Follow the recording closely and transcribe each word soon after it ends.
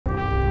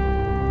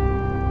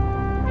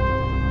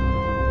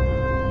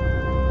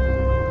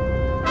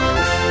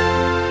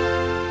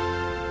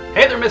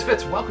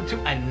Misfits, welcome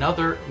to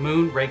another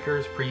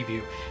Moonrakers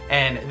preview.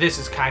 And this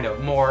is kind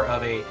of more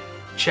of a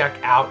check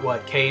out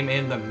what came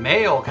in the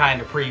mail kind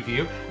of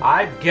preview.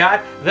 I've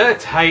got the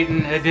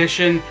Titan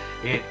edition.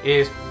 It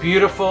is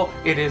beautiful,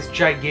 it is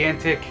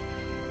gigantic,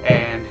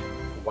 and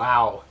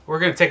wow. We're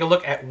going to take a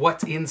look at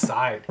what's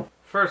inside.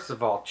 First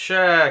of all,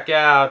 check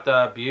out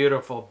the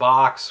beautiful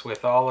box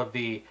with all of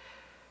the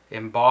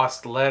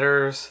embossed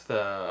letters,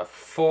 the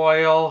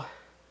foil.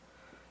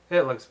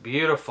 It looks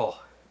beautiful.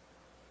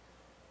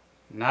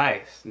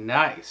 Nice,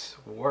 nice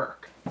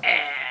work.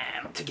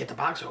 And to get the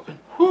box open,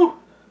 whew.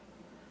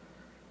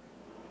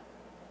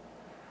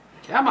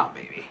 Come on,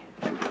 baby.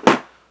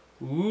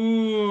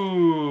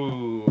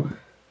 Ooh.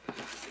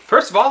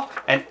 First of all,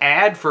 an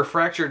ad for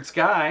Fractured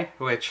Sky,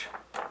 which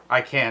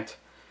I can't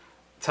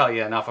tell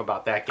you enough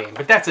about that game,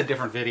 but that's a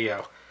different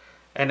video.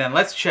 And then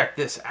let's check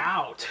this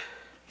out.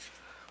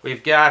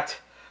 We've got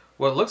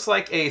what looks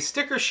like a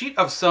sticker sheet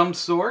of some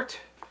sort.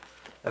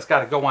 That's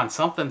got to go on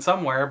something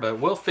somewhere, but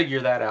we'll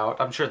figure that out.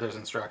 I'm sure there's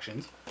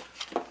instructions.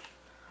 Let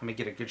me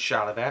get a good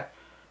shot of that.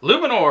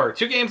 Luminor,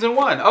 2 games in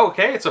 1.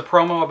 Okay, it's a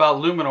promo about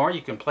Luminor.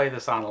 You can play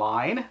this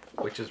online,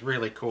 which is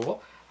really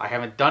cool. I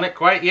haven't done it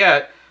quite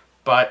yet,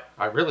 but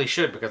I really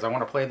should because I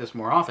want to play this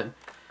more often.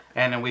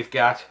 And then we've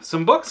got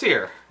some books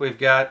here. We've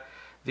got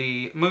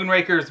the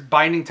Moonrakers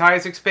Binding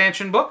Ties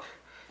expansion book,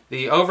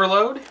 the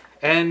Overload,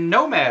 and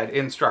Nomad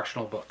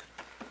instructional book.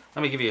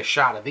 Let me give you a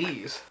shot of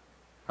these.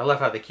 I love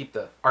how they keep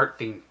the art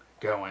theme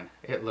going.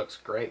 It looks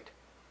great.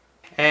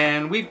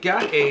 And we've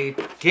got a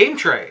game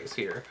trays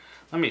here.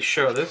 Let me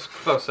show this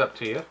close up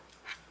to you.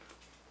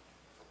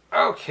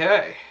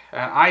 Okay.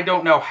 And I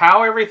don't know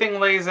how everything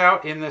lays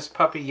out in this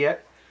puppy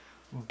yet,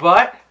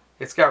 but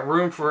it's got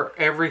room for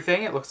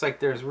everything. It looks like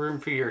there's room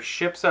for your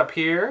ships up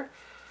here.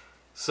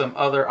 Some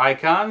other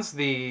icons.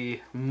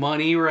 The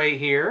money right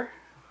here.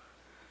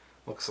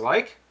 Looks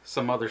like.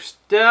 Some other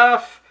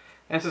stuff.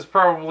 And this is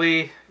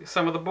probably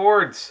some of the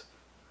boards.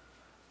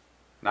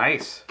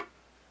 Nice.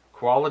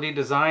 Quality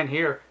design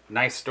here.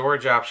 Nice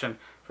storage option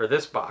for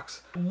this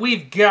box.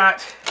 We've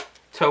got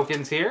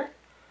tokens here.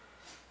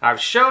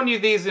 I've shown you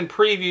these in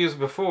previews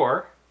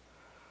before,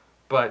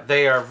 but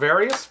they are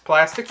various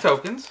plastic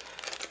tokens.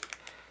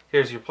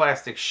 Here's your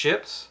plastic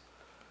ships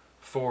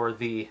for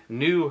the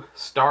new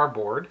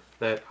starboard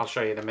that I'll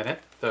show you in a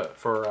minute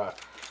for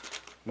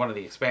one of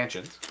the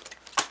expansions.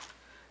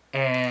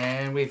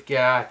 And we've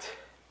got,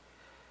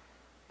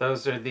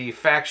 those are the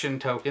faction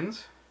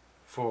tokens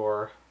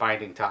for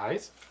Binding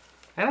Ties,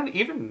 and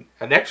even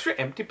an extra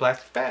empty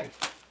plastic bag.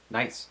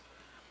 Nice.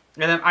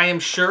 And then I am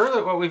sure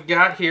that what we've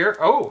got here,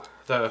 oh,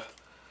 the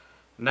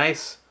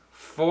nice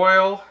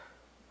foil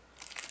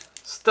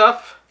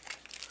stuff.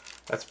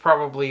 That's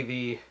probably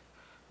the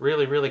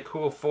really, really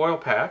cool foil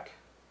pack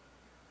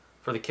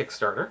for the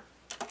Kickstarter.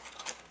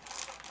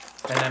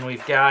 And then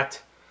we've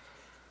got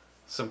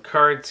some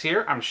cards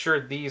here. I'm sure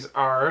these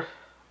are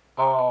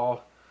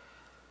all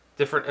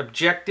different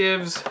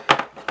objectives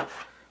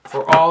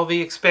for all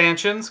the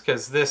expansions,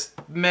 because this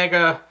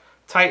Mega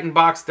Titan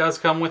box does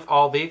come with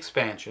all the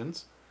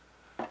expansions,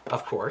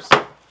 of course.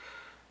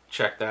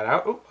 Check that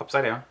out. Ooh,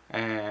 upside down.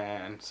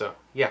 And so,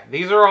 yeah,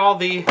 these are all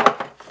the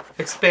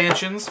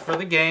expansions for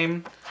the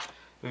game.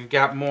 We've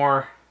got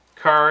more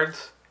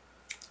cards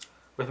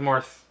with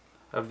more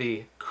of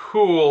the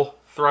cool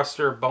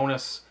thruster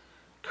bonus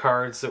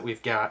cards that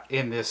we've got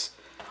in this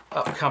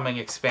upcoming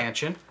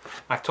expansion.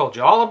 I've told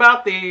you all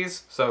about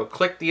these, so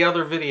click the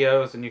other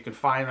videos and you can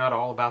find out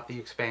all about the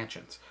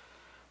expansions.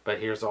 But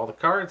here's all the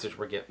cards that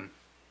we're getting.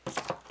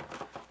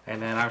 And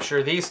then I'm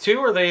sure these two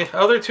are the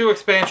other 2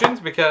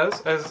 expansions,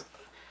 because as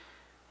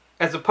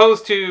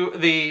opposed to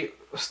the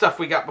stuff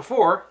we got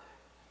before,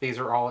 these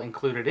are all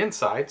included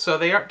inside, so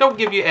they don't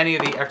give you any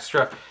of the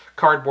extra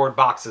cardboard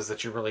boxes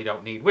that you really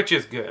don't need, which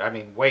is good. I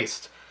mean,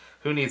 waste.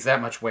 Who needs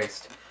that much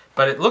waste?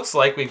 But it looks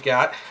like we've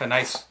got a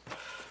nice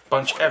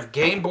bunch of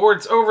game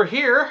boards over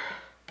here.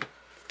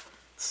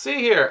 Let's see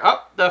here.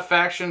 Up the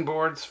faction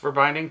boards for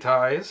Binding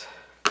Ties.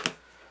 So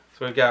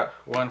we've got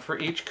one for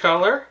each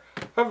color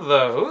of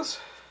those.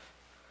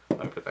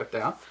 Let me put that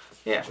down.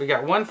 Yeah, we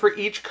got one for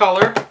each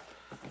color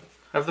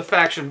of the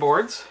faction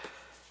boards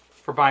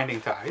for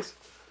Binding Ties.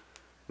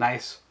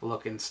 Nice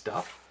looking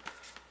stuff.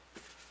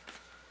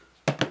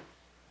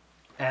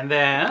 And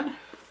then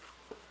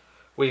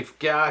we've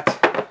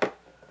got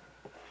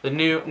the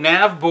new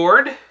nav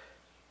board,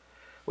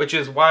 which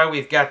is why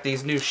we've got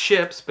these new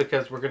ships,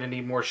 because we're going to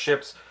need more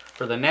ships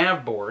for the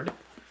nav board.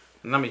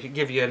 And let me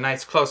give you a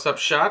nice close-up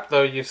shot,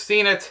 though you've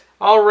seen it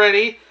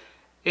already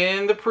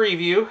in the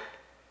preview.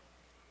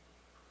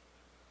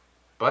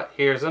 But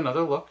here's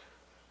another look.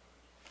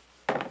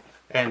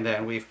 And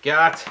then we've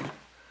got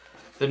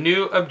the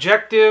new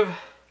objective,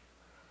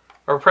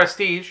 or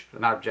prestige,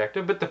 not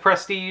objective, but the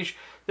prestige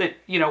that,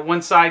 you know,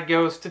 one side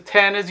goes to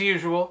 10 as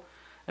usual,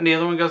 and the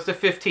other one goes to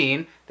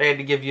 15. They had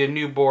to give you a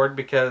new board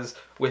because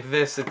with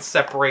this it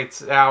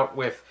separates out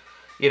with,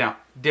 you know,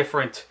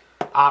 different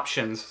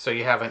options. So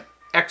you have an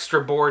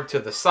extra board to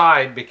the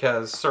side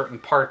because certain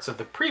parts of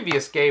the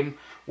previous game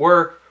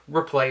were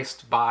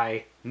replaced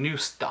by new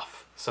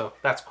stuff. So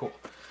that's cool.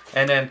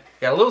 And then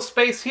got a little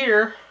space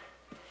here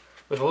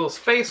with a little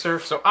spacer.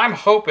 So I'm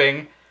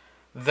hoping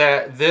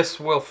that this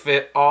will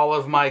fit all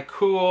of my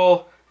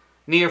cool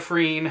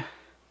neoprene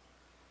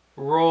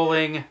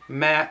rolling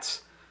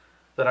mats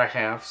that I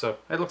have. So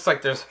it looks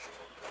like there's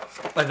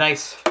a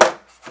nice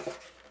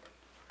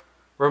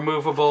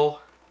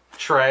removable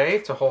tray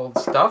to hold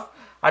stuff.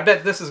 I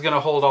bet this is going to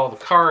hold all the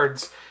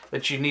cards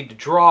that you need to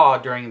draw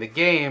during the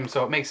game,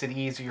 so it makes it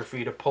easier for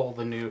you to pull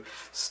the new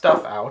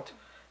stuff out.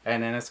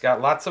 And then it's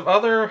got lots of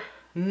other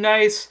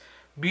nice,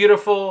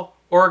 beautiful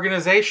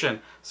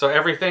organization. So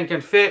everything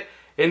can fit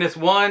in this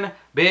one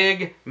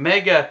big,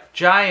 mega,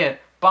 giant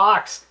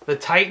box, the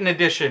Titan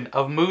edition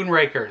of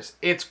Moonrakers.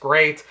 It's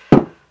great.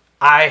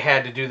 I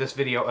had to do this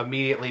video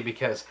immediately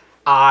because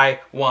I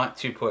want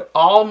to put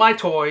all my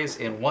toys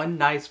in one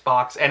nice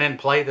box and then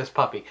play this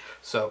puppy.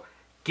 So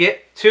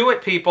get to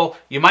it, people.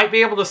 You might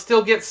be able to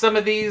still get some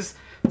of these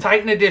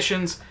Titan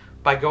editions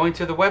by going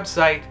to the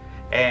website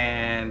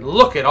and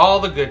look at all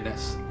the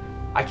goodness.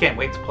 I can't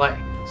wait to play.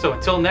 So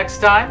until next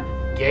time,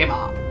 game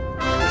on.